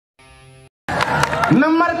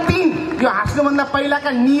Number 3, यो हाँस्नुभन्दा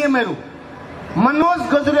पहिलाका नियमहरू। मनोज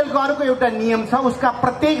गजुरेलको अर्को एउटा नियम छ, उसका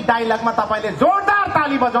प्रत्येक डायलगमा तपाईले जोरदार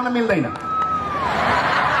ताली बजाउन मिल्दैन।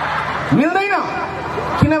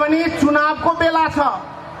 किनभने चुनावको बेला छ।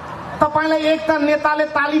 तपाईलाई एक त नेताले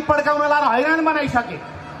ताली पड्काउन लाएर हैरान बनाइसके,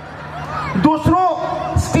 दोस्रो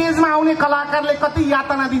स्टेजमा आउने कलाकारले कति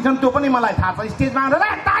यातना दिन्छन् त्यो पनि मलाई थाहा छ। स्टेजमा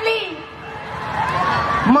आएर ताली,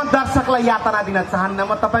 म दर्शकलाई यातना दिन चाहन्न,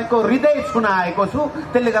 म तपाईको हृदय छुन आएको छु,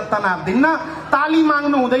 त्यसले गर्दा तनाव दिन्न। ताली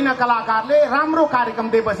माग्नु हुँदैन, कलाकारले राम्रो कार्यक्रम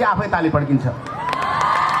दिएपछि आफै ताली पड्किन्छ।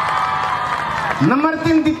 Number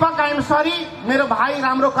 3, Deepak, I am sorry, मेरो भाइ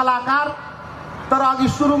राम्रो कलाकार, तर अघि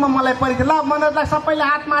सुरुमा मलाई परिचय, ल मनोजलाई सबैले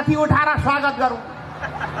हात माथि उठाएर स्वागत गरौँ।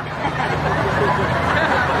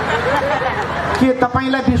 के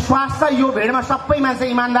तपाईलाई विश्वास छ यो भेडमा सबै मान्छे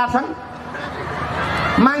इमानदार छन्?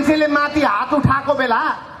 मान्छेले माथि हात उठाएको बेला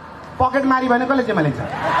पकेट मारी भने कसले जिम्मा लिन्छ?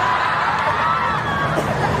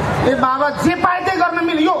 ए बाबा, जे पाए त्यही गर्न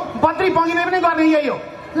मिल्यो, यो बद्री पगिने पनि गर्ने यही हो।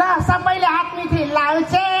 ल सबैले हात मिथे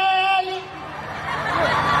लाउचेली।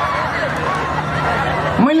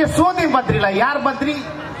 मैले सोधेँ बद्रीलाई, यार बद्री,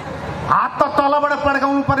 हात त तलबाट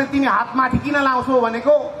पड्काउनु पर्यो, तिमी हात माथि किन लाउँछौ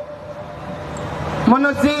भनेको।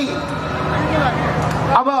 मनोजजी,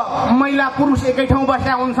 अब महिला पुरुष एकै ठाउँ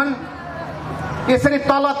बसेका हुन्छन्, यसरी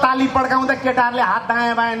तल ताली पड्काउँदा केटाहरूले हात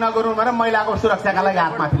दायाँ बायाँ नगरौँ भनेर महिलाको सुरक्षाका लागि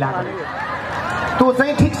हात माथि लाग्यो, त्यो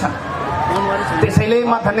चाहिँ ठिक छ। त्यसैले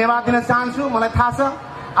म धन्यवाद दिन चाहन्छु। मलाई थाहा छ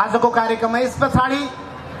आजको कार्यक्रममा यस पछाडि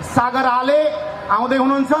सागर आले आउँदै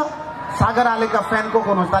हुनुहुन्छ। सागर आलेका फ्यान को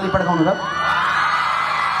हुनुहुन्छ? ताली पड्काउनु त।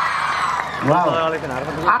 वाह,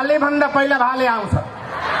 आले भन्दा पहिला भाले आउँछ,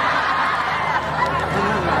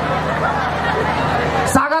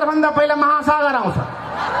 सागर भन्दा पहिला महासागर आउँछ।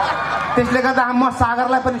 त्यसले गर्दा म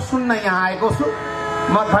सागरलाई पनि सुन्न यहाँ आएको छु।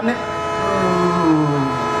 म धन्य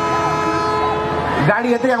गाडी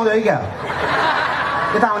यतै आउँदै क्या,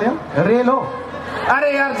 यता आउने हो, रेल हो। अरे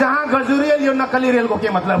यार, जहाँ गजुरेल यो नक्कली रेलको के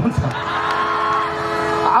मतलब हुन्छ?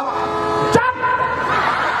 अब चुप।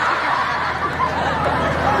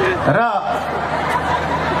 र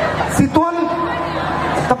चितवन,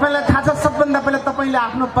 तपाईलाई थाहा छ सबभन्दा पहिला तपाईले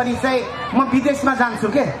आफ्नो परिचय, म विदेशमा जान्छु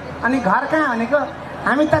के, अनि घर कहाँ भनेको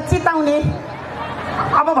हामी त चिताउने।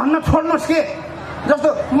 अब भन्न छोड्नुहोस् के, जस्तो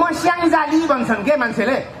म स्याङजाली भन्छन् के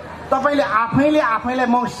मान्छेले, तपाईले आफैलाई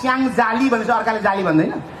म स्याङजाली भनेपछि अर्काले जाली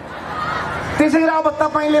भन्दैन। त्यसै गरी अब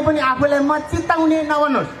तपाईले पनि आफूलाई म चिताउने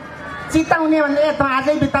नभन्नुहोस्। चिताउने भन्दा ए त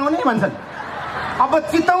आजै बिताउने भन्छन्। अब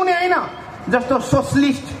चिताउने होइन, जस्तो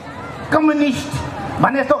सोसलिस्ट, कम्युनिस्ट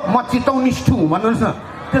भने जस्तो म चिताउनिस्ट हुँ भन्नुहोस् न,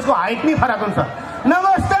 त्यसको हाइट नै फरक हुन्छ।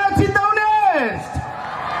 नमस्ते चिताउनिस्ट।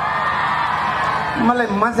 मलाई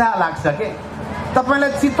मजा लाग्छ के।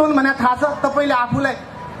 तपाईलाई चितवन भने थाहा छ, तपाईले आफूलाई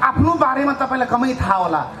आफ्नो बारेमा तपाईलाई कमै थाहा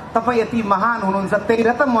होला, तपाईँ यति महान हुनुहुन्छ, त्यही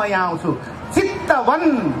र त म यहाँ आउँछु। चित्तवन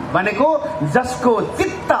भनेको जसको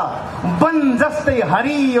चित्त वन जस्तै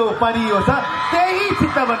हरियो परियो छ, त्यही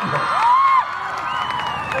चित्तवन हो।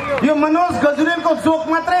 यो मनोज गजुरेलको जोक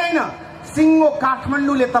मात्रै होइन, सिङ्गो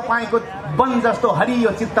काठमाडौँले तपाईँको वन जस्तो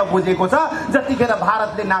हरियो चित्त बुझेको छ। जतिखेर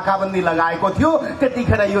भारतले नाकाबन्दी लगाएको थियो,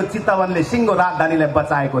 त्यतिखेर यो चित्तवनले सिङ्गो राजधानीलाई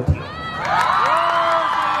बचाएको थियो।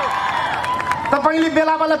 तपाईले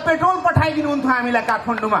बेला बेला पेट्रोल पठाइदिनुहुन्थ्यो हामीलाई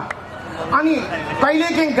काठमाडौँमा, अनि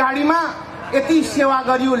कहिलेकाहीँ गाडीमा यति सेवा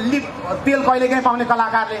गरियो, लिफ्ट तेल कहिलेकाहीँ पाउने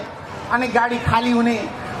कलाकारले, अनि गाडी खाली हुने,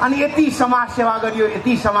 अनि यति समाज सेवा गरियो,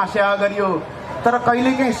 यति समाज सेवा गरियो। तर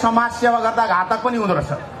कहिलेकाहीँ समाज सेवा गर्दा घातक पनि हुँदो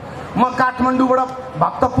रहेछ। म काठमाडौँबाट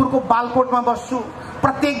भक्तपुरको बालकोटमा बस्छु,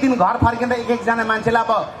 प्रत्येक दिन घर फर्किँदा एकजना मान्छेलाई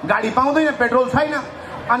अब गाडी पाउँदैन, पेट्रोल छैन,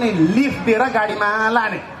 अनि लिफ्ट दिएर गाडीमा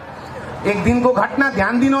लाने। एक दिनको घटना,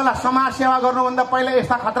 ध्यान दिनु होला, समाज सेवा गर्नुभन्दा पहिला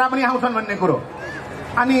यस्ता खतरा पनि आउँछन् भन्ने कुरो।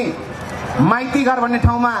 अनि माइती घर भन्ने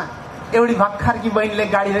ठाउँमा एउटी भर्खरकी बहिनीले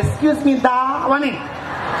गाडी एक्सक्युज मी दा भने,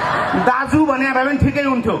 दाजु भने भए पनि ठिकै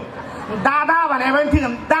हुन्थ्यो, दादा भने पनि ठिक,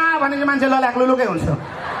 दा भनेको मान्छे लुलुकै हुन्छ।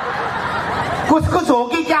 कुछ हो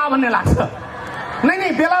कि क्या भन्ने लाग्छ।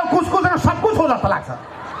 नै बेला कुछ सब कुछ हो जस्तो लाग्छ।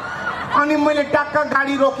 अनि मैले टक्क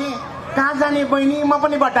गाडी रोकेँ, कहाँ जाने बहिनी? म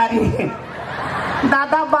पनि बटारी।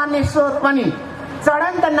 दादा बानेश्वर पनि चढ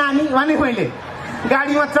नि त नानी भने मैले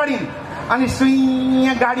गाडीमा चढिन्। अनि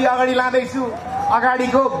सुइँ गाडी अगाडि लाँदैछु,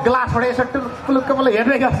 अगाडिको ग्लासबाट यसो टुक्क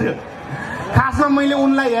हेर्दै गर्छु। खासमा मैले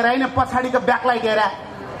उनलाई हेराइन, पछाडिको ब्याकलाइट हेरा,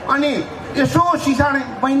 अनि यसो सिसाउने,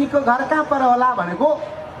 बहिनीको घर कहाँ पर होला भनेको।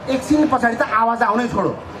 एकछिन पछाडि त आवाज आउनै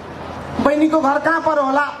छोडो, बहिनीको घर कहाँ पर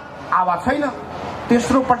होला, आवाज छैन।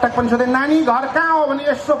 तेस्रो पटक पनि सोधेँ, नानी घर कहाँ हो भने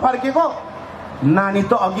यसो फर्केको, नानी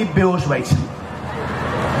त अघि बेहोस भएछ।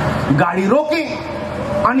 गाडी रोकेँ,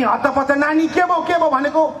 अनि हतपत नानी के भयो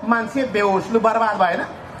भनेको, मान्छे बेहोस, लु बर्बाद भएन।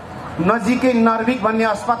 नजिकै नर्भिक भन्ने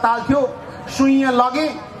अस्पताल थियो, सुइँ लगे।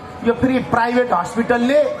 यो फेरि प्राइभेट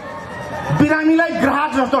हस्पिटलले बिरामीलाई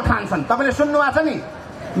ग्राहक जस्तो ठान्छन्। तपाईँले सुन्नु भएको छ नि,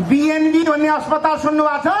 बीएनबी भन्ने अस्पताल सुन्नु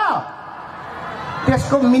भएको छ?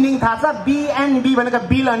 त्यसको मिनिङ थाहा छ? बीएनबी भनेको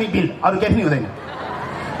बिल अनि बिल, अरू केही पनि हुँदैन।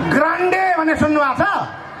 ग्रान्डे भने सुन्नु भएको छ?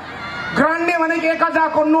 ग्रान्डे भनेको 1000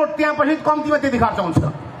 को नोट, त्यहाँ पछि कम्तीमा त्यति खर्च हुन्छ।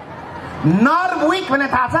 नर्भ विक भने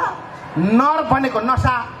थाहा छ? नर्भ भनेको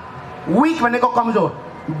नसा, विक भनेको कमजोर,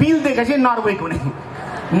 बिल देखेपछि नर्भ विक हुने।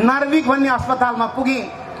 नर्भिक भन्ने अस्पतालमा पुगे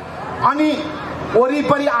अनि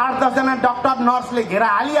वरिपरि 8-10 जना डाक्टर नर्सले घेरा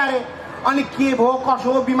हालिहाले। अनि के भयो,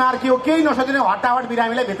 कसो हो, बिमार के हो, केही नसोधिने हटावट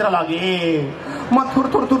बिरामीलाई भित्र लगे। म थुर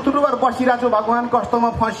थुर थुर थुर गरेर बसिरहेको छु, भगवान् कस्तोमा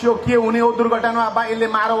फस्यो, के हुने हो, दुर्घटना बा यसले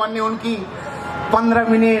मारो भन्ने हुन् कि। 15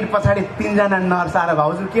 मिनट पछाडि 3 जना नर्स आएर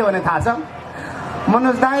भाउजू के भने थाहा छ?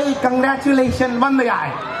 मनोज दाई कङ्ग्रेचुलेसन भन्दै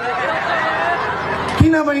आए।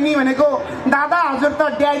 किन बहिनी भनेको, दादा हजुर त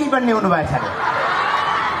ड्याडी बन्ने हुनुभएछ।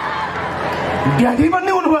 ड्याडी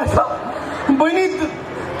बन्ने हुनुभएछ? बहिनी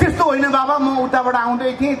त्यस्तो होइन बाबा, म उताबाट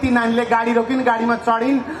आउँदै थिएँ, ती नानीले गाडी रोकिन्, गाडीमा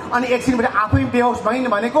चढिन् अनि एकछिनबाट आफै बेहोस भइन्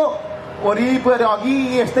भनेको वरिपरि अघि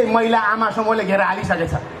यस्तै महिला आमा समूहले घेरा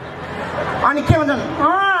हालिसकेछ। अनि के भन्छन्,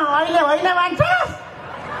 अहिले होइन भन्छ,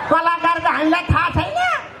 कलाकारको हामीलाई थाहा छैन,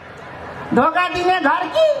 धोका दिने घर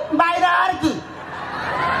कि बाहिर अर्की।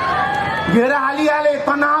 घेरा हालिहाले,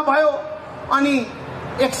 तनाव भयो। अनि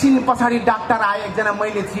एकछिन पछाडि डाक्टर आयो, एकजना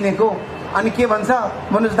मैले चिनेको। अनि के भन्छ,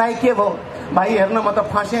 मनोज दाई के भयो? भाइ हेर्न म त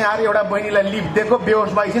फसेँ यार, एउटा बहिनीलाई लिफ्ट दिएको,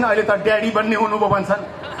 बेहोस भइसिन्, अहिले त ड्याडी बन्ने हुनुभयो भन्छन्।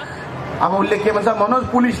 अब उसले के भन्छ, मनोज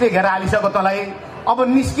पुलिसले घेरा हालिसक्यो तँलाई, अब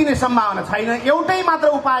निस्किने सम्भावना छैन, एउटै मात्र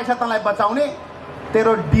उपाय छ तँलाई बचाउने,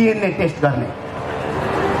 तेरो डिएनए टेस्ट गर्ने।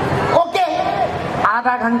 ओके,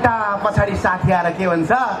 आधा घन्टा पछाडि साथी आएर के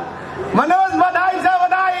भन्छ, मनोज बधाई छ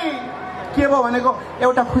बधाई। के भयो भनेको,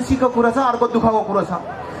 एउटा खुसीको कुरो छ, अर्को दुःखको कुरो छ।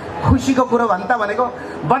 खुसीको कुरो भन्दा भनेको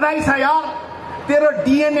बधाई छ यार, तेरो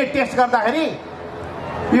डिएनए टेस्ट गर्दाखेरि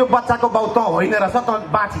यो बच्चाको बाउ त होइन रहेछ, त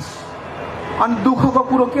बाँचिस्। अनि दुःखको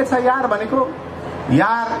कुरो के छ यार भनेको,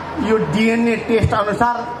 यार यो डिएनए टेस्ट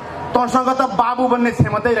अनुसार तँसँग त बाबु बन्ने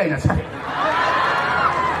क्षमतै रहेनछ,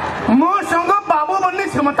 मसँग बाबु बन्ने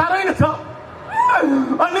क्षमता रहेनछ।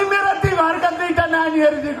 अनि मेरो ती घरका 2टा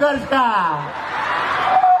नानीहरू चाहिँ गर्छका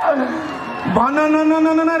भन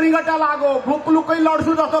न रिगटा लाग्यो, भुकलुकै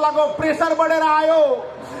लड्छु जस्तो लाग्यो, प्रेसर बढेर आयो।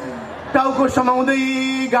 टाउको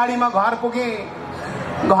समाउँदै गाडीमा घर पुगे।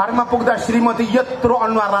 घरमा पुग्दा श्रीमती यत्रो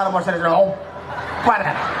अनुहार लाएर बसेर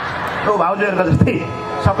ओ भाउजूहरूको जस्तै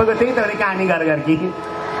सबैको त्यही त कहानी गरेर कि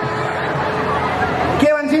के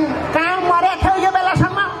भन्छन्, कहाँ मरेको थियौ यो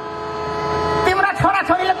बेलासम्म, तिम्रो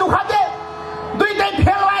छोराछोरीले दुःख दिए, 2टै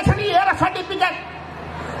फेल भएछ नि, हेर सर्टिफिकेट।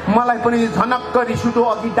 मलाई पनि झनक्क रिस उठ्यो।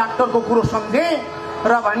 अघि डाक्टरको कुरो सम्झे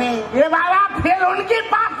र भने, ए बाबा फेल हुन् कि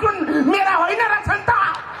पास हुन् मेरा होइन रहेछन् त।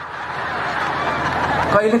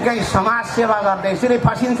 कहिलेकाहीँ समाज सेवा गर्दा यसरी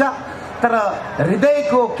फसिन्छ, तर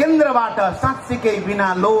हृदयको केन्द्रबाट साँच्चीकै बिना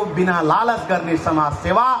लोभ बिना लालच गर्ने समाज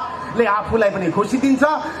सेवाले आफूलाई पनि खुसी दिन्छ।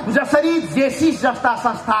 जसरी जेसिस जस्ता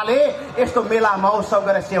संस्थाले यस्तो मेला महोत्सव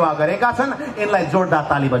गरेर सेवा गरेका छन्, यिनलाई जोरदार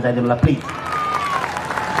ताली बजाइदिनुला प्लिज।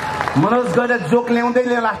 मनोज गएर जोक ल्याउँदै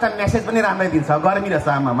लास्ट टाइम मेसेज पनि राम्रै दिन्छ, गर्मी रहेछ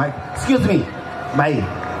आमामा, एक्सक्युज मी भाइ,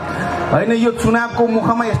 होइन यो चुनावको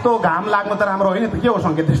मुखमा यस्तो घाम लाग्नु त राम्रो होइन, के हो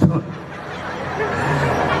सङ्केत त्यस्तो?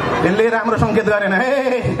 यसले राम्रो सङ्केत गरेन है।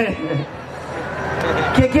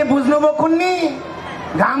 के बुझ्नुभयो कुन्नी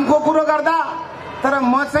घामको कुरो गर्दा? तर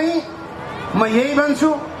म यही भन्छु,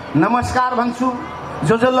 नमस्कार भन्छु।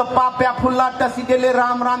 जो पाप्या फुल्ला टसिटेले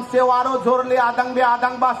राम राम सेवारो जोरले आदङ्बे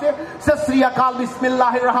आदङ्ग बासे सत श्री अकाल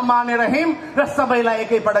बिस्मिल्लाहिर रहमानिर रहिम र सबैलाई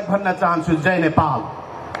एकैपटक भन्न चाहन्छु जय नेपाल।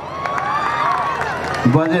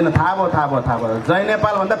 बजेन, थाहा भयो। जय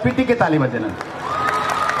नेपाल भन्दा पिटिके ताली बजेन।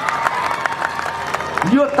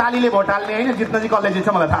 यो तालीले भोट हाल्ने होइन, जित्न चाहिँ कसले जित्छ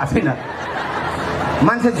मलाई थाहा छैन।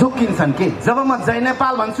 मान्छे झुक्किन्छन् कि जब म जय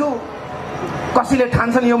नेपाल भन्छु, कसैले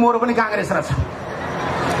ठान्छन् यो मोरो पनि काङ्ग्रेस रहेछ।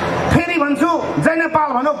 फेरि भन्छु जय नेपाल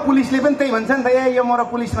भनौ, पुलिसले पनि त्यही भन्छ नि त, ए यो मोरो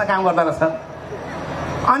पुलिसमा काम गर्दो रहेछ।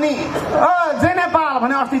 अनि जय नेपाल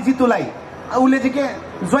भने अस्ति जितुलाई उसले चाहिँ के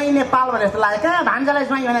ज्वाइँ नेपाल भने जस्तो लाग्यो, कहाँ भान्जालाई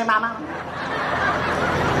ज्वाइँ भने मामा।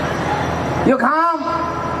 यो घाम,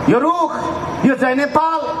 यो रुख, यो जय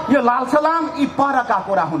नेपाल, यो लाल सलाम, यी परका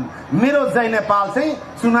कुरा हुन्। मेरो जय नेपाल चाहिँ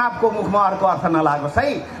चुनावको मुखमा अर्को अर्थ नलागोस् है।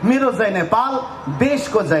 मेरो जय नेपाल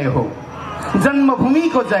देशको जय हो,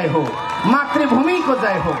 जन्मभूमिको जय हो, मातृभूमिको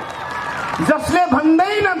जय हो। जसले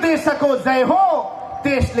भन्दैन देशको जय हो,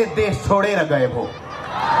 त्यसले देश छोडेर गए हो।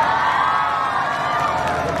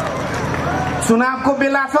 चुनावको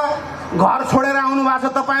बेला छ, घर छोडेर आउनु भएको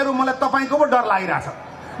छ तपाईँहरू, मलाई तपाईँको पो डर लागिरहेछ।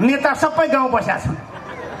 नेता सबै गाउँ बसेका छन्,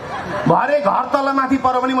 भरे घर तलमाथि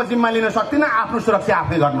पऱ्यो भने म जिम्मा लिन सक्दिनँ, आफ्नो सुरक्षा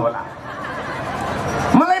आफै गर्नु होला।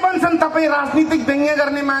 मलाई भन्छन् तपाईँ राजनीतिक व्यङ्ग्य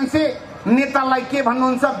गर्ने मान्छे, नेतालाई के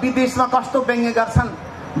भन्नुहुन्छ? विदेशमा कस्तो व्यङ्ग्य गर्छन्,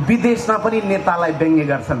 विदेशमा पनि नेतालाई व्यङ्ग्य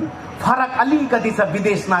गर्छन्। फरक अलिकति छ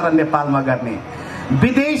विदेशमा र नेपालमा गर्ने।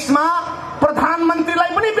 विदेशमा प्रधानमन्त्रीलाई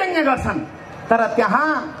पनि व्यङ्ग्य गर्छन्, तर त्यहाँ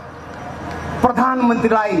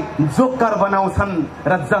प्रधानमन्त्रीलाई जोकर बनाउँछन्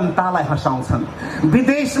र जनतालाई हँसाउँछन्।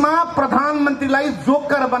 विदेशमा प्रधानमन्त्रीलाई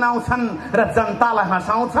जोकर बनाउँछन् र जनतालाई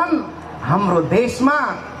हँसाउँछन्। हाम्रो देशमा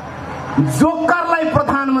जोकरलाई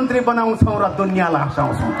प्रधानमन्त्री बनाउँछौँ र दुनियाँलाई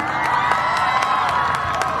हँसाउँछौँ।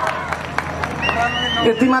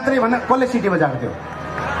 यति मात्रै भन्न। कसले सिटी बजाएको थियो?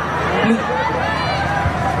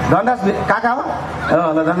 धनराज काका हो?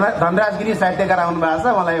 धनराज गिरी साहित्यकार आउनु भएको छ।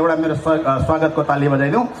 मलाई एउटा मेरो स्वागतको ताली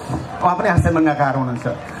बजाइदिउँ। उहाँ पनि हास्यमङ्गाकार हुनुहुन्छ।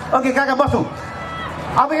 ओके काका बसौँ।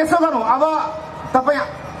 अब यसो गरौँ। अब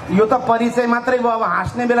तपाईँ यो त परिचय मात्रै भयो, अब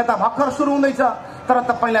हाँस्ने बेला त भर्खर सुरु हुँदैछ। तर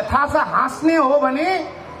तपाईँलाई थाहा छ हाँस्ने हो भने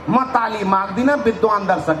म ताली माग्दिनँ, विद्वान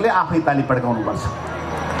दर्शकले आफै ताली पड्काउनुपर्छ।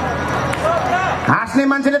 हाँस्ने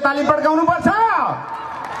मान्छेले ताली पड्काउनुपर्छ।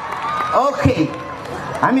 ओके,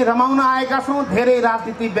 हामी रमाउन आएका छौँ। धेरै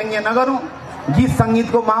राजनीति व्यङ्ग्य नगरौँ। गीत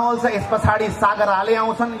सङ्गीतको माहौल छ। यस पछाडि सागर हाले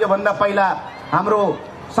आउँछन्। योभन्दा पहिला हाम्रो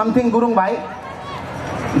समथिङ गुरुङ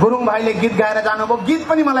भाइले गीत गाएर जानुभयो। गीत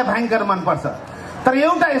पनि मलाई भयङ्कर मनपर्छ। तर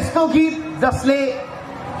एउटा यस्तो गीत जसले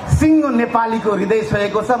सिङ्गो नेपालीको हृदय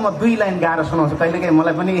छोएको छ। म 2 लाइन गाएर सुनाउँछु। कहिलेकाहीँ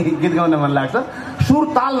मलाई पनि गीत गाउन मन लाग्छ। सुर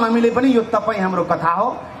ताल नमिले पनि यो तपाईँ हाम्रो कथा हो,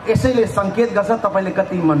 यसैले सङ्केत गर्छ तपाईँले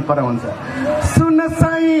कति मन पराउँछ। सुन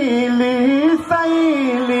साइली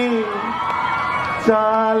साइली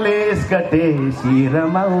 40 गतेसी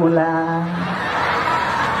रमाउला।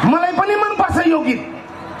 मलाई पनि मनपर्छ यो गीत।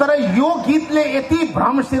 तर यो गीतले यति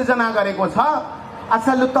भ्रम सिर्जना गरेको छ।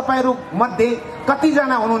 अच्छा लु, तपाईँहरू मध्ये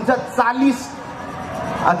कतिजना हुनुहुन्छ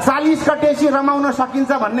 40 गतेसी रमाउन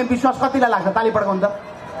सकिन्छ भन्ने विश्वास कतिलाई लाग्छ? ताली पड्काउनु त।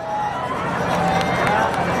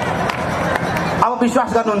 अब विश्वास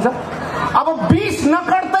गर्नुहुन्छ? अब 20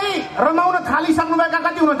 नकट्दै रमाउन थालिसक्नुभएका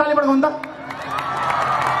कति हुनुहुन्छ? ताली पड्काउनु त।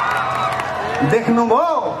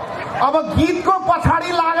 देख्नुभयो? अब गीतको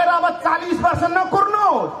पछाडि लागेर अब 40 वर्ष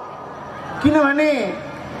नकुर्नुहोस्, किनभने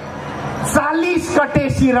 40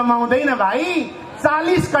 गतेसी रमाउँदैन भाइ।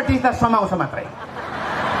 40 गतेसी त समाउँछ मात्रै।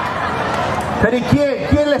 फेरि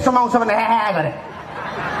केले समाउँछ भने गरे।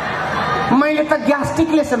 मैले त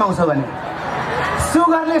ग्यास्ट्रिकले समाउँछ भने,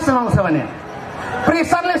 सुगरले समाउँछ भने,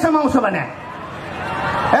 प्रेसरले समाउँछ भने।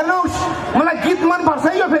 हेर्नुहोस्, मलाई गीत मनपर्छ।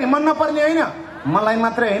 यो फेरि मन नपर्ने होइन, मलाई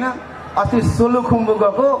मात्रै होइन। अस्ति सोलुखुम्बु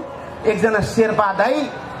गएको एकजना शेर्पा दाई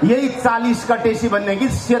यही 40 गतेसी भन्ने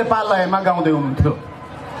गीत शेर्पा लयमा गाउँदै हुनुहुन्थ्यो।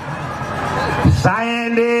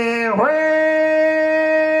 साइले होए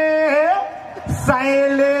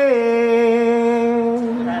साइले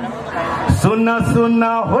सुन सुन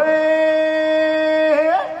होए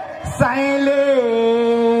साइले,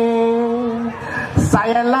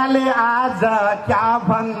 साइलाले आज क्या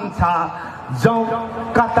भन्छ? जाउँ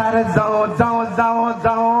कतार जाउँ जाउँ जाउँ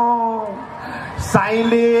जाउँ।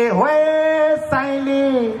 साइले होए साइले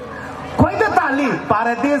खोइ त ताली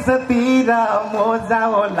परदेशतिर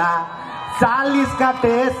मोजाउला। 40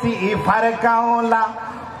 गतेसी फर्काउला,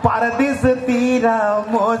 परदेशतिर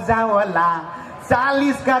मोजाउला।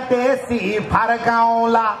 40 गतेसी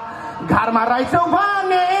फर्काउला। घरमा रहेछौ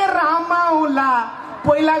भने रमाउला,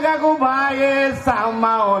 पहिला गएको भए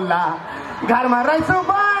समाउला। घरमा रहेछौ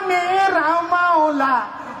भने रमाउला,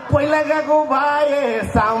 पहिला गएको भए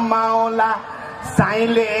समाउला।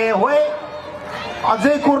 साइले होए।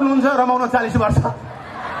 अझै कुर्नुहुन्छ रमाउन 40 वर्ष।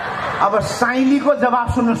 अब साइलीको जवाब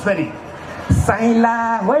सुन्नुहोस् फेरि। साइला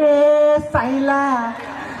होए साइला,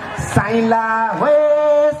 साइला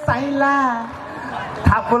होए साइला,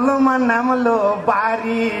 थाप्लोमा नाम्लो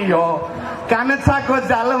बारियो, कान्छाको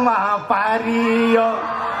जालमा पारियो।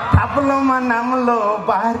 थाप्लोमा नाम्लो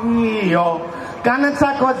बारियो,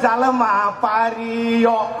 कान्छाको जालमा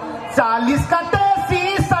पारियो। 40 गतेसी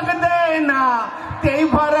सक्दैन, त्यही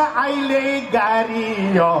भएर अहिले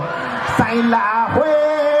गारियो। साइला होए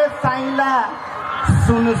साइला,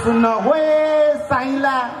 सुन सुन होए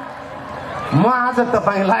साइला। म आज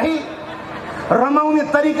तपाईँलाई रमाउने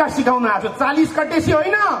तरिका सिकाउन आएको छु। 40 गतेसी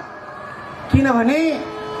होइन, किनभने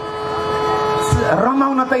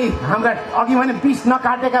रमाउन त हाम्रा अघि भने 20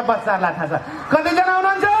 नकाटेका बच्चाहरूलाई थाहा छ। कतिजना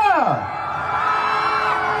हुनुहुन्छ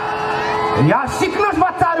यहाँ? सिक्नुहोस्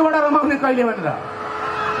बच्चाहरूबाट रमाउने कहिले भनेर।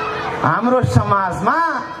 हाम्रो समाजमा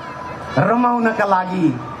रमाउनका लागि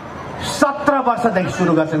 17 वर्षदेखि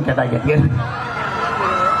सुरु गर्छन् केटाकेटीहरू।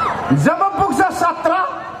 जब पुग्छ 17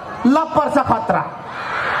 ल पर्छ खतरा।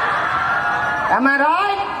 Am I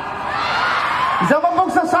right? जब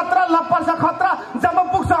पुग्छ 17 लप्पर छ खतरा, जब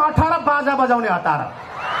पुग्छ 18 बाजा बजाउने हतार,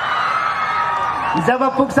 जब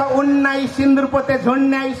पुग्छ 19 सिन्दुर पोते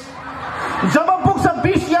झुन्ड्याइस, जब पुग्छ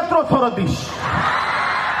 20 यत्रो छोरो 20।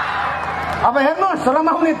 अब हेर्नुहोस्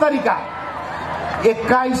रमाउने तरिका।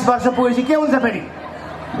 21 वर्ष पुगेपछि के हुन्छ फेरि?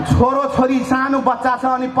 छोरो छोरी सानो बच्चा छ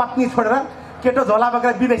अनि पत्नी छोडेर केटो झोला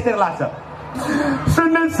बोकेर विदेशतिर लाग्छ।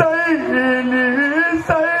 सुन सैली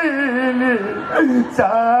सैली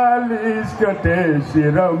 40 गते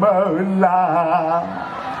शिरमौला।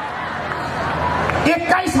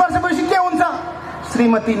 21 वर्ष भएपछि के हुन्छ?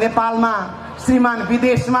 श्रीमती नेपालमा, श्रीमान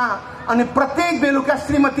विदेशमा, अनि प्रत्येक बेलुका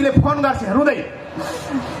श्रीमतीले फोन गर्छ रुँदै,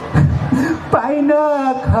 पाइन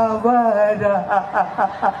खबर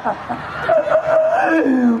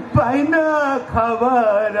पाइन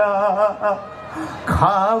खबर,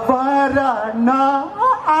 खबर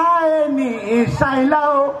नआए नि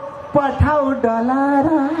साइलाउ पठाउ डलर।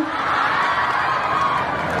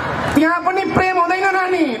 त्यहाँ पनि प्रेम हुँदैन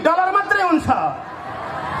नानी, डलर मात्रै हुन्छ।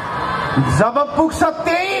 जब पुग्छ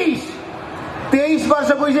 23 वर्ष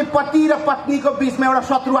भएपछि पति र पत्नीको बीचमा एउटा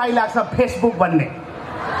शत्रु आइलाग्छ, फेसबुक भन्ने।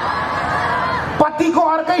 पतिको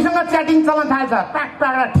अर्कैसँग च्याटिङ चल्न थाल्छ, टाक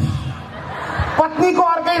टाक, पत्नीको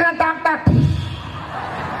अर्कैसँग टाक टाक।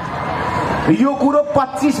 यो कुरो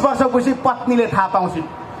 25 वर्ष भएपछि पत्नीले थाहा पाउँछिन्।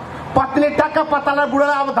 पत्नीले टक्क पत्तालाई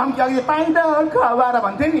बुढालाई अब धम्की, अघि पाइन खबर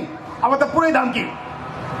भन्थे नि, अब त पुरै धम्की।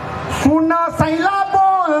 सुन साइला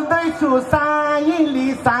बोल्दैछु साइली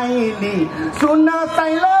साइली, सुन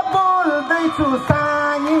साइला बोल्दैछु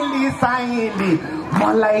साइली साइली,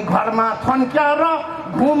 मलाई घरमा थन्क्याएर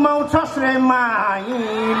घुमाउँछस् रे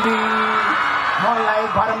माइली, मलाई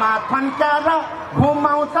घरमा थन्क्याएर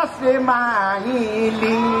घुमाउँछस् रे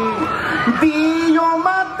माइली।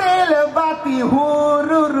 दियोमा तेल बाती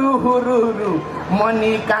हुरुरु हुरुरु,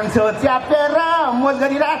 मनी कान्छो च्यापेर मोज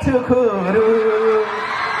गरिरहेको छु खुरु।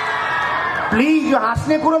 प्लिज, यो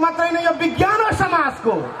हाँस्ने कुरो मात्रै नै, यो विज्ञान हो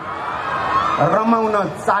समाजको। रमाउन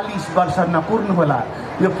 40 वर्ष नपुर्नु होला।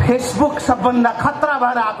 यो फेसबुक सबभन्दा खतरा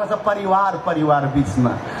भएर आएको छ परिवार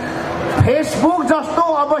बीचमा। फेसबुक जस्तो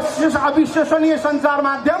अविश्वसनीय सञ्चार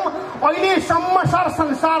माध्यम अहिलेसम्म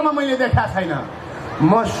संसारमा मैले देखा छैन।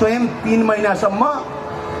 म स्वयं 3 महिनासम्म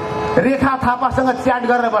रेखा थापासँग च्याट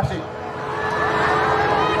गरेर बसेँ।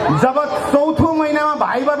 जब 4थो महिनामा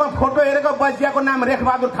भाइबरमा फोटो हेरेको बजियाको नाम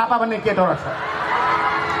रेखबहादुर थापा भन्ने केटो रहेछ।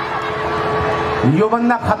 यो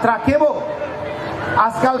भन्दा खतरा के भो?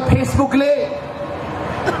 आजकल फेसबुकले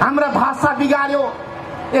हाम्रा भाषा बिगार्यो।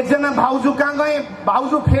 एकजना भाउजू कहाँ गए,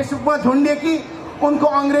 भाउजू फेसबुकमा झुन्डे कि उनको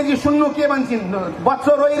अंग्रेजी सुन्नु के भन्छन्।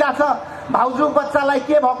 बच्चो रोइरहेछ, भाउजू बच्चालाई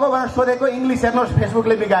के भएको भनेर सोधेको, इङ्ग्लिस हेर्नुहोस्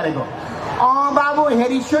फेसबुकले बिगारेको। बाबु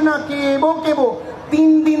हेरिसु न के भो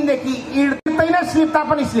 3 दिनदेखि इड्दैन, स्लिप्ता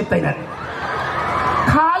पनि स्लिप्दैन,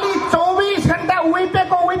 खाली 24 घण्टा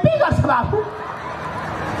विपे गर्छ बाबु।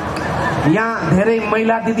 यहाँ धेरै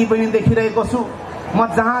महिला दिदी बहिनी देखिरहेको छु। म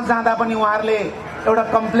जहाँ जाँदा पनि उहाँहरूले एउटा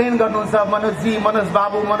कम्प्लेन गर्नुहुन्छ, मनोजजी, मनोज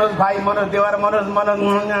बाबु, मनोज भाइ, मनोज देवर, मनोज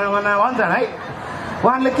भन्छन् है।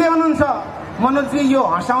 उहाँहरूले के भन्नुहुन्छ? मनोजजी, यो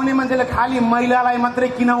हँसाउने मान्छेले खालि महिलालाई मात्रै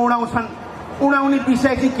किन उडाउँछन्? उडाउने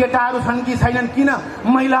विषय कि केटाहरू छन् कि छैनन्, किन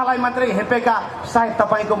महिलालाई मात्रै हेपेका? सायद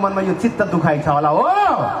तपाईँको मनमा यो चित्त दुखाइ छ होला हो।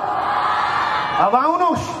 अब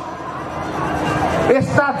आउनुहोस्,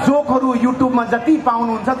 यस्ता जोकहरू युट्युबमा जति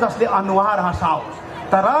पाउनुहुन्छ जसले अनुहार हँसाओस्,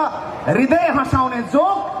 तर हृदय हँसाउने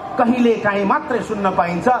जोक कहिले काहीँ मात्रै सुन्न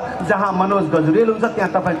पाइन्छ। जहाँ मनोज गजुरेल हुन्छ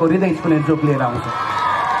त्यहाँ तपाईँको हृदय छुने जोक लिएर आउँछ।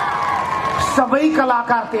 सबै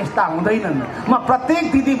कलाकार त्यस्ता हुँदैनन्। म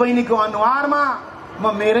प्रत्येक दिदी बहिनीको अनुहारमा म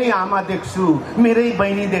मेरै आमा देख्छु, मेरै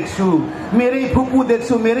बहिनी देख्छु, मेरै फुपू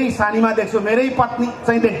देख्छु, मेरै सानीमा देख्छु, मेरै पत्नी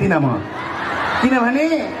चाहिँ देख्दिनँ म। किनभने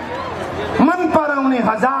मन पराउने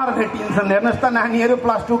 1000 भेटिन्छन्। हेर्नुहोस् त नानीहरू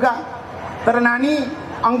 +2 का, तर नानी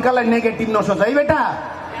अङ्कलाई नेगेटिभ नसोच है बेटा।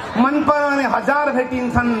 मन पराउने 1000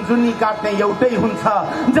 भेटिन्छन्, जुनी काट्ने एउटै हुन्छ।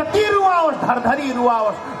 जति रुवाओस्, धरधरी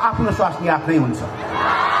रुवाओस्, आफ्नो स्वास्नी आफ्नै हुन्छ।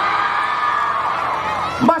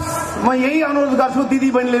 बस म यही अनुरोध गर्छु, दिदी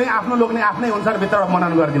बहिनीले आफ्नो लोक नै आफ्नै हुन्छ, भित्र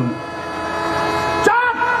मनन गरिदिउँ।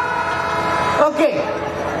 ओके,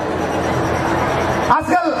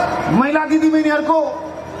 आजकल महिला दिदी बहिनीहरूको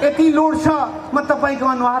यति लोड छ। म तपाईँको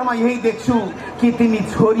अनुहारमा यही देख्छु कि तिमी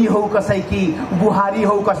छोरी हौ कसैकी, बुहारी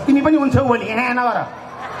हौ कसै, तिमी पनि हुन्छौ भोलि, नगर।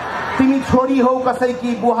 तिमी छोरी हौ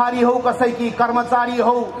कसैकी, बुहारी हौ कसैकी, कर्मचारी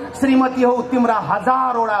हौ, श्रीमती हौ, तिम्रा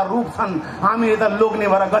 1000वटा रूप छन्। हामीले त लोग्ने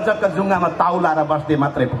भएर गजबका जुङ्गामा ताउलाएर बस्दै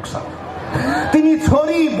मात्रै पुग्छ। तिमी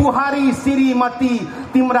छोरी, बुहारी, श्रीमती,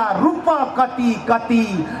 तिम्रा रूप कति कति,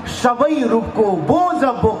 सबै रूपको बोझ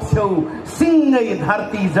बोक्छौ सिंगै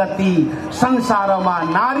धरती जति। संसारमा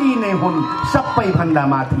नारी नै हुन् सबैभन्दा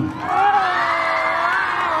माथि।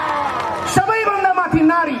 सबैभन्दा माथि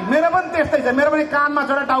नारी। मेरो पनि त्यस्तै छ, मेरो पनि कानमा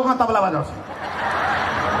चढा टाउमा तबला बजाउँछ।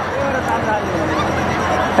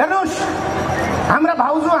 हेर्नुहोस्, हाम्रा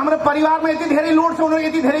भाउजू, हाम्रो परिवारमा यति धेरै लोड छ, उनीहरू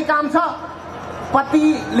यति धेरै काम छ।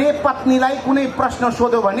 पतिले पत्नीलाई कुनै प्रश्न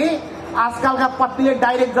सोध्यो भने आजकलका पत्नीले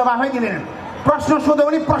डाइरेक्ट जवाफै दिँदैनन्। प्रश्न सोध्यो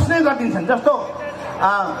भने प्रश्नै गरिदिन्छन्। जस्तो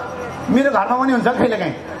मेरो घरमा पनि हुन्छ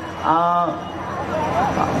कहिलेकाहीँ,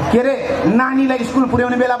 के अरे नानीलाई स्कुल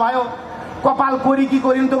पुर्याउने बेला भयो, कपाल कोरी कि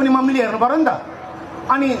कोरिनु त पनि मम्मीले हेर्नु पर्यो नि त।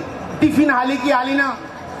 अनि टिफिन हाले कि हालिन,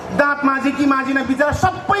 दाँत माझे कि माझिन, बिचरा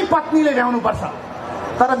सबै पत्नीले भ्याउनुपर्छ।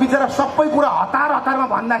 तर बिचरा सबै कुरा हतारमा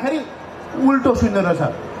भन्दाखेरि उल्टो सुन्दो रहेछ।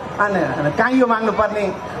 अनि काइयो माग्नु पर्ने,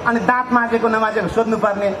 अनि दाँत माझेको नमाजेको सोध्नु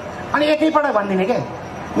पर्ने, अनि एकैपल्ट भनिदिने के,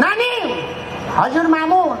 नानी, हजुर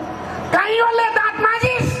मामु, काइयोले दाँत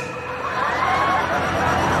माझिस,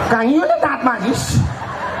 काइयोले दाँत माझिस।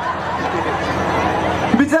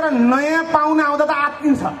 बिचरा नयाँ पाहुना आउँदा त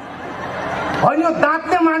आत्तिन्छ। होइन,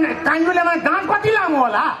 दाँतले माने, काइयोले माने दाँत कति लामो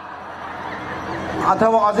होला।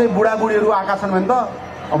 अथवा अझै बुढाबुढीहरू आएका छन् भने त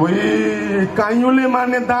अब काइयोले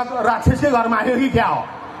मार्ने दाँत राक्षसकै घरमा आयो कि क्या हो।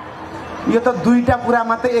 यो त दुईटा कुरा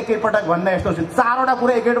मात्रै एकैपटक भन्दा यस्तो सुन्छ, चारवटा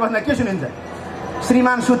कुरा एकैपटक भन्दा के सुनिन्छ।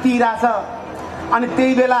 श्रीमान सुतिरहेछ, अनि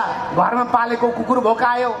त्यही बेला घरमा पालेको कुकुर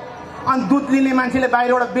भोकायो, अनि दुध लिने मान्छेले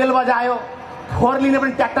बाहिरबाट बेल बजायो, फोहोर लिने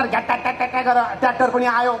पनि ट्र्याक्टर घ्याट्टा गरेर ट्र्याक्टर पनि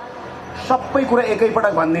आयो। सबै कुरा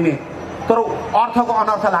एकैपटक भनिदिने, तर अर्थको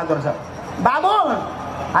अनर्थ लाग्दो रहेछ। बाबु,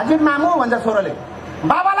 हजुर मामु भन्छ छोरोले,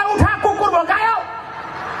 बाबालाई उठा कुकुर भोकायो,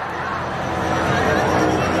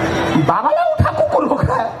 बाबालाई उठा कुकुर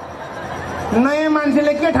भोकायो। नयाँ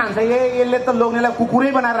मान्छेले के ठान्छ, यसले त लोग्नेलाई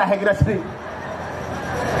कुकुरै बनाएर राखेको रहेछ नि।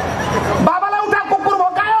 बाबालाई उठा कुकुर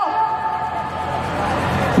भोकायो,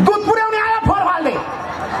 दुध पुर्याउने आयो, फोहोर फाल्दै।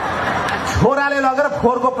 छोराले लगेर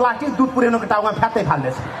फोहोरको प्लास्टिक दुध पुर्याउनुको टाउमा फ्यात्तै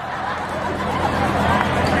फाल्दैछ।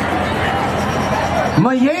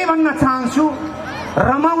 म यही भन्न चाहन्छु,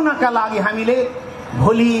 रमाउनका लागि हामीले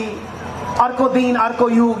भोलि अर्को दिन, अर्को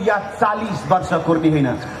युग या 40 वर्ष कुर्ने होइन।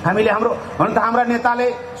 हामीले हाम्रो भन त हाम्रा नेताले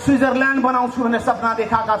स्विजरल्यान्ड बनाउँछु भन्ने सपना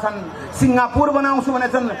देखाएका छन्, सिङ्गापुर बनाउँछु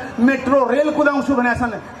भनेका छन्, मेट्रो रेल कुदाउँछु भनेका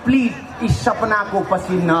छन्। प्लिज यी सपनाको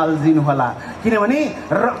पछि नअल्झिनु होला, किनभने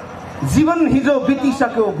जीवन हिजो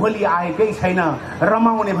बितिसक्यो, भोलि आएकै छैन।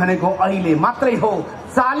 रमाउने भनेको अहिले मात्रै हो,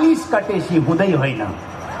 40 कटेसी हुँदै होइन।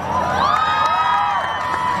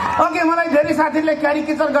 ओके, मलाई धेरै साथीहरूले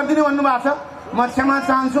क्यारिकेचर गरिदिनु भन्नुभएको छ, म क्षमा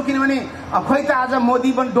चाहन्छु, किनभने खोइ त आज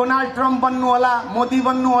डोनाल्ड ट्रम्प बन्नु होला, मोदी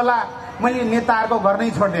बन्नु होला। मैले नेताहरूको घर नै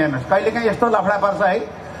छोड्ने। हेर्नुहोस्, कहिलेकाहीँ यस्तो लफडा पर्छ है।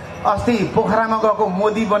 अस्ति पोखरामा गएको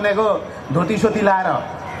मोदी बनेको धोती सोती लाएर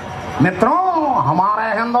मित्रों हमारा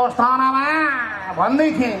हिन्दुस्तानमा भन्दै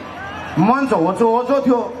थिएँ। मञ्च होचो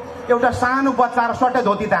थियो, एउटा सानो बच्चा र सट्टै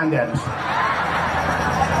धोती तान्दे। हेर्नुहोस्,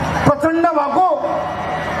 प्रचण्ड भएको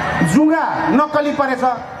जुङ्गा नक्कली परेछ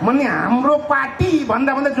भन्ने हाम्रो पार्टी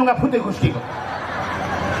भन्दा जुङ्गा फुटे खुस्किएको।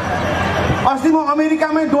 अस्ति म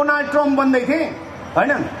अमेरिकामै डोनाल्ड ट्रम्प भन्दै थिएँ,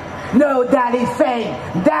 होइन, know that is fake,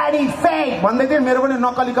 that is fake भन्दै थिएँ। मेरो पनि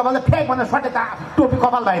नक्कली कपाल फेक भनेर सट्टै टोपी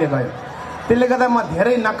कपाल बाहिर गयो। त्यसले गर्दा म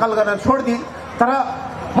धेरै नक्कल गर्न छोडिदिएँ। तर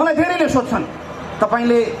मलाई धेरैले सोध्छन्,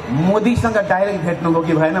 तपाईँले मोदीसँग डाइरेक्ट भेट्नुभयो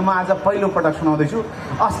कि भएन? म आज पहिलो पटक सुनाउँदैछु।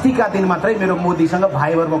 अस्तिका दिन मात्रै मेरो मोदीसँग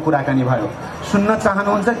भाइबरमा कुराकानी भयो। सुन्न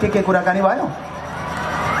चाहनुहुन्छ के कुराकानी भयो?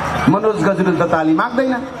 मनोज गजरुल त ताली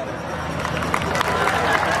माग्दैन,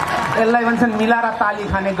 यसलाई भन्छन् मिलाएर ताली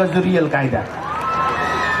खाने गजुरियल कायदा।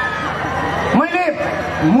 मैले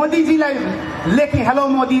मोदीजीलाई लेखेँ, हेलो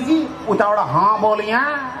मोदीजी, उताबाट हाँ बोलिया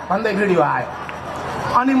भन्दै भिडियो आयो।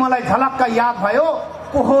 अनि मलाई झलक्क याद भयो,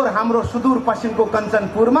 पोहोर हाम्रो सुदूर पश्चिमको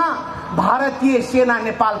कञ्चनपुरमा भारतीय सेना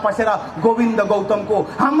नेपाल पसेर गोविन्द गौतमको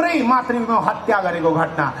हाम्रै मातृभूमिमा हत्या गरेको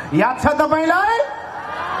घटना याद छ तपाईँलाई?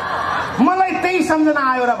 मलाई त्यही सम्झना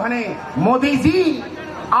आयो र भने, मोदी जी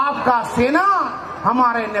आपका सेना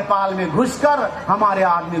हमारे नेपाल में घुसकर हमारे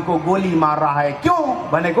आदमी को गोली मार रहा है,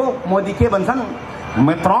 क्यों भनेको मोदी के भन्छन्,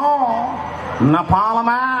 मित्रों नेपाल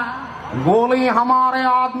में गोली हमारे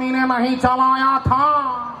आदमी ने नहीं चलाया था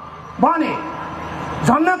भने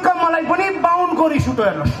झन्नक्क मलाई पनि बाहुनको रिस उठ्यो।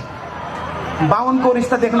 हेर्नुहोस्, बाहुनको रिस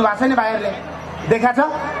त देख्नु भएको छैन भाइहरूले? देखा छ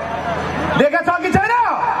कि छैन?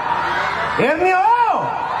 हेर्ने हो।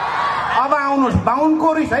 अब आउनुहोस्,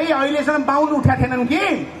 बाहुनको रिस है। अहिलेसम्म बाहुन उठा थिएनन् कि?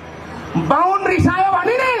 बाहुन रिसायो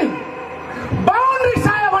भने नि, बाहुन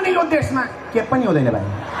रिसायो भने यो देशमा के पनि हुँदैन भाइ,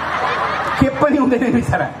 के पनि हुँदैन।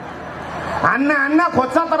 बिचरा हान्न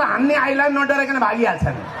खोज्छ, तर हान्ने आइलाई नडराइकन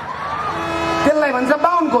भागिहाल्छन्। त्यसलाई भन्छ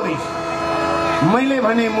बाहुनको रिस। मैले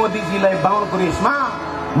भने मोदीजीलाई बाहुनको रिसमा,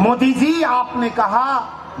 मोदी जी आपने कहा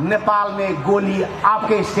नेपाल में गोली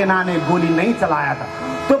आपके सेना ने गोली नहीं चलाया था,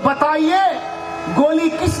 तो बताइए गोली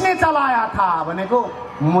किसने चलाया था भनेको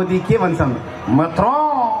मोदी के भन्छन्, मित्र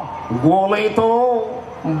गोली तो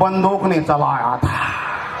बन्दुक ने चलाया था।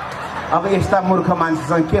 अब यस्ता मूर्ख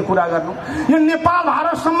मान्छेसँग के कुरा गर्नु। यो नेपाल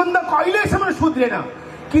भारत सम्बन्ध कहिलेसम्म सुध्रेन।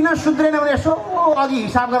 किन सुध्रेन भने यसो अघि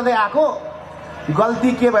हिसाब गर्दै आएको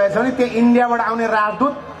गल्ती के भएछ भने त्यो इन्डियाबाट आउने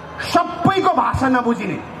राजदूत सबैको भाषा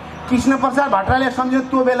नबुझिने। कृष्ण प्रसाद भट्टराईले सम्झ्यो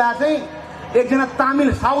त्यो बेला चाहिँ एकजना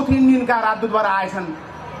तामिल साउथ इन्डियनका राजदूतबाट आएछन्।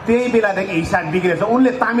 त्यही बेलादेखि हिसाब बिग्रेछ।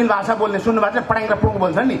 उनले तामिल भाषा बोल्ने सुन्नुभएको छ, पटाङ र पुङ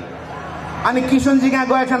बोल्छन् नि। अनि किशनजी कहाँ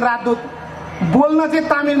गएछन् राजदूत, बोल्न चाहिँ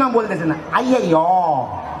तामिलमा बोल्दैछन्। अय्यो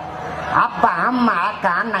அப்ப அம்மா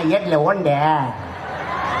அக்கா அண்ணா எட்ல ஒண்டே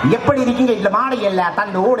எப்படி இருக்கீங்க இல்ல மாடு இல்ல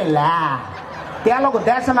தண்டு ஊடு இல்ல तेलुगु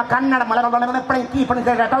देशमा कन्नड मलयालम पनि के पनि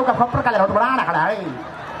टाउका फप्रकाले बाणा खडा है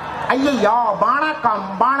अय्यो बाणा कम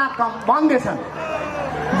भन्दैछन्।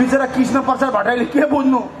 बिचरा कृष्ण प्रसाद भट्टराईले के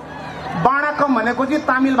बुझ्नु। बाणा कम भनेको चाहिँ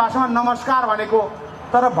तामिल भाषामा नमस्कार भनेको,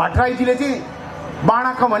 तर भट्टराईजीले चाहिँ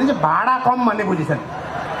बाणा कम भने चाहिँ भाडा कम भन्ने बुझेछन्।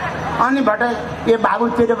 अनि भट्टराई ए बाबु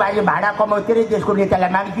तेरो भाइले भाडा कमाउ, तेरै देशको नेतालाई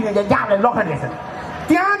मागी किन जहाँले लखड्दैछन्।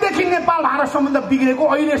 त्यहाँदेखि नेपाल भारत सम्बन्ध बिग्रेको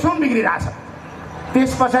अहिलेसम्म बिग्रिरहेछ।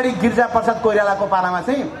 त्यस पछाडि गिरिजा प्रसाद कोइरालाको पालामा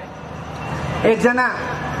चाहिँ एकजना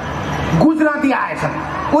गुजराती आएछन्।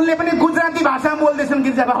 उनले पनि गुजराती भाषामा बोल्दैछन्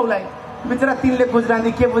गिरिजा बाबुलाई। बिचरा तिनले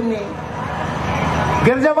गुजराती के बुझ्ने।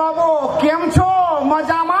 गिरिजा बाबु केम छो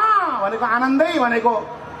मजामा भनेको आनन्दै भनेको।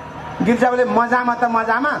 गिरिजाले मजामा त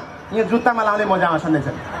मजामा, यहाँ जुत्तामा लाउने मजामा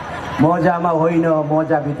सुन्दैछन्। मजामा होइन,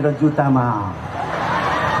 मजाभित्र जुत्तामा।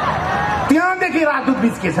 त्यहाँदेखि राजदूत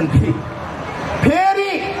बिच्केछन्।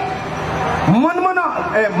 फेरि मनमन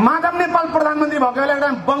माधव नेपाल प्रधानमन्त्री भएको बेला एउटा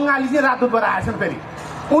बङ्गाली चाहिँ राजदूतबाट आएछन्। फेरि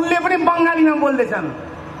उनले पनि बङ्गालीमा बोल्दैछन्।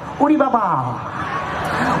 उडी बाबा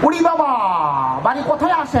बारी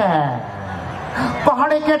कोথায় আসে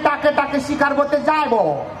পাহাড়ে কেটাকে শিকার করতে যাইবো,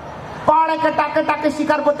 পাহাড়ে কেটাকে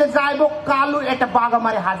শিকার করতে যাইবো, কালু একটা বাঘ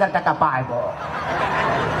মারে 1000 টাকা পাইবো।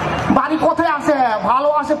 বাড়ি কোথায় আসে? ভালো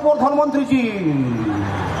আসে প্রধানমন্ত্রীজি।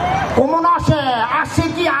 কমন আসে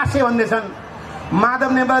কি আসে भन्दैछन्।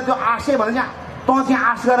 माधव नेपाल जो आशे भने चाहिँ त चाहिँ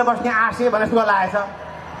आश गरेर बस्ने आशे भने जस्तो लागेछ।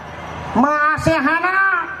 म आशे हैन,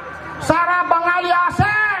 सारा बङ्गाली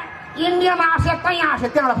आशे, इन्डियन आशे, त्यही आशे,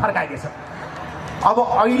 त्यहाँबाट फर्काइदिएछ। अब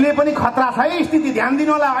अहिले पनि खतरा छ है स्थिति, ध्यान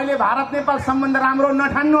दिनु होला। अहिले भारत नेपाल सम्बन्ध राम्रो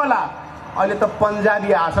नठान्नु होला। अहिले त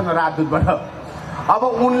पन्जाबी आछन् राजदूतबाट। अब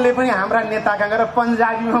उनले पनि हाम्रा नेता कहाँ गएर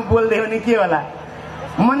पन्जाबीमा बोल्दै भने के होला।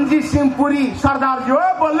 मनजीत सिंह पुरी सरदारजी हो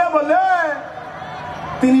बल्ले बल्ले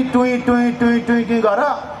तिनी टुई गर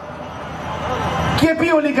केपी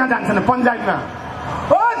ओली कहाँ जान्छन् पन्जाबीमा।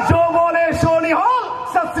 ओ जो बोले सोनी हल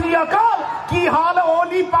सत श्री अकाल की हाल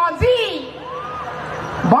ओली पाजी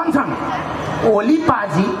भन्छन्। ओली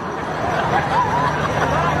पाजी,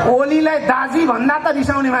 ओलीलाई दाजी भन्दा त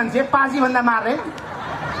रिसाउने मान्छे, पाजी भन्दा मार्ने।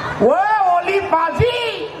 ओ ओली पाजी।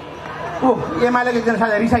 ओ एमालेको एकजना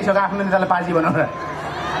साथी रिसाइसक्यो आफ्नो नेतालाई पाजी बनाएर।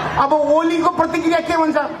 अब ओलीको प्रतिक्रिया के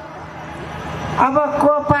भन्छ। अब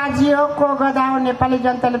को पाजी हो को गधा हो नेपाली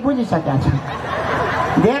जनताले बुझिसकेका छ।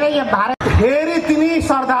 धेरै यो भारत। फेरि तिनी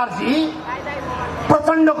सरदारजी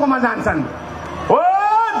प्रचण्डकोमा जान्छन्। ओ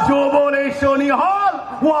जो बोले सोनी हल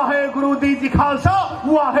वाहे गुरुदी जी खालसा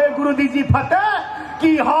वाहे गुरुदी जी फतेह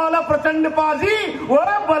की हाल प्रचण्ड पाजी ओ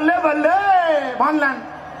बल्ले बल्ले भन्लान्।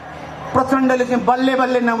 प्रचण्डले चाहिँ बल्ले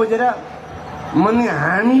बल्ले नबुझेर मने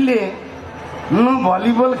हामीले न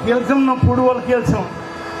भलिबल खेल्छौँ न फुटबल खेल्छौँ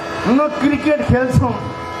न क्रिकेट खेल्छौँ,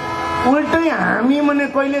 उल्टै हामी मने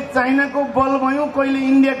कहिले चाइनाको बल भयौँ कहिले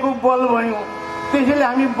इन्डियाको बल भयौँ। त्यसैले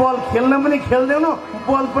हामी बल खेल्न पनि खेल्दैनौँ,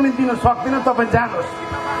 बल पनि दिन सक्दैन, तपाईँ जानुहोस्।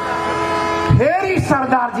 फेरि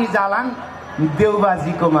सरदारजी जालान्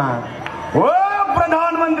देउबाजीकोमा। ओ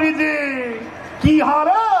प्रधानमन्त्रीजी की हाल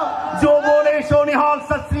जो बोले सोनी हाल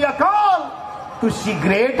सत श्री अकाल तू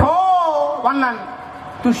सिगरेट हो भन्लान्।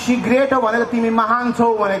 तू सिगरेट हो भनेको तिमी महान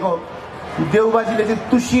छौ भनेको। देउबाजीले चाहिँ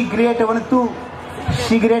तू सिगरेट हो भने तू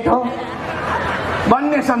सिगरेट हो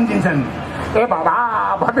भन्ने सम्झिन्छन्। ए बाबा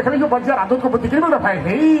भन्दाखेरि यो बच्चा राजदूतको बुद्धि किन नपाए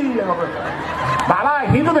है बाबा।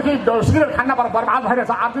 हिजोदेखि सिगरेट खान पर बर्बाद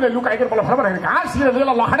भइरहेछ। आजले लुकाइकर बल फरक भइरहेको कहाँ सिगरेट लिएर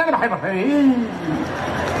लखडेर भए है।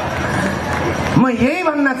 म यही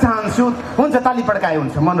भन्न चाहन्छु। हुन्छ ताली पड्काए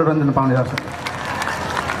हुन्छ, मनोरञ्जन पाउने गर्छ।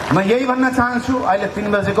 म यही भन्न चाहन्छु अहिले 3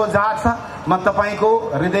 बजेको जहाज छ। म तपाईँको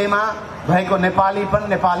हृदयमा भएको नेपालीपन,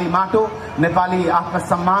 नेपाली माटो, नेपाली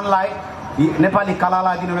आत्मसम्मानलाई, नेपाली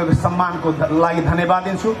कलालाई दिनुभएको सम्मानको लागि धन्यवाद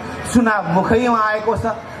दिन्छु। चुनाव मुखैमा आएको छ,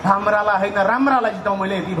 हाम्रालाई होइन राम्रालाई जिताउँ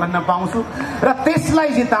मैले यति भन्न पाउँछु। र त्यसलाई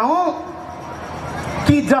जिताउँ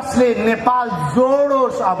कि जसले नेपाल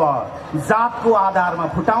जोडोस्। अब जातको आधारमा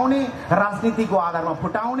फुटाउने, राजनीतिको आधारमा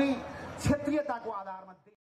फुटाउने, क्षेत्रीयताको आधारमा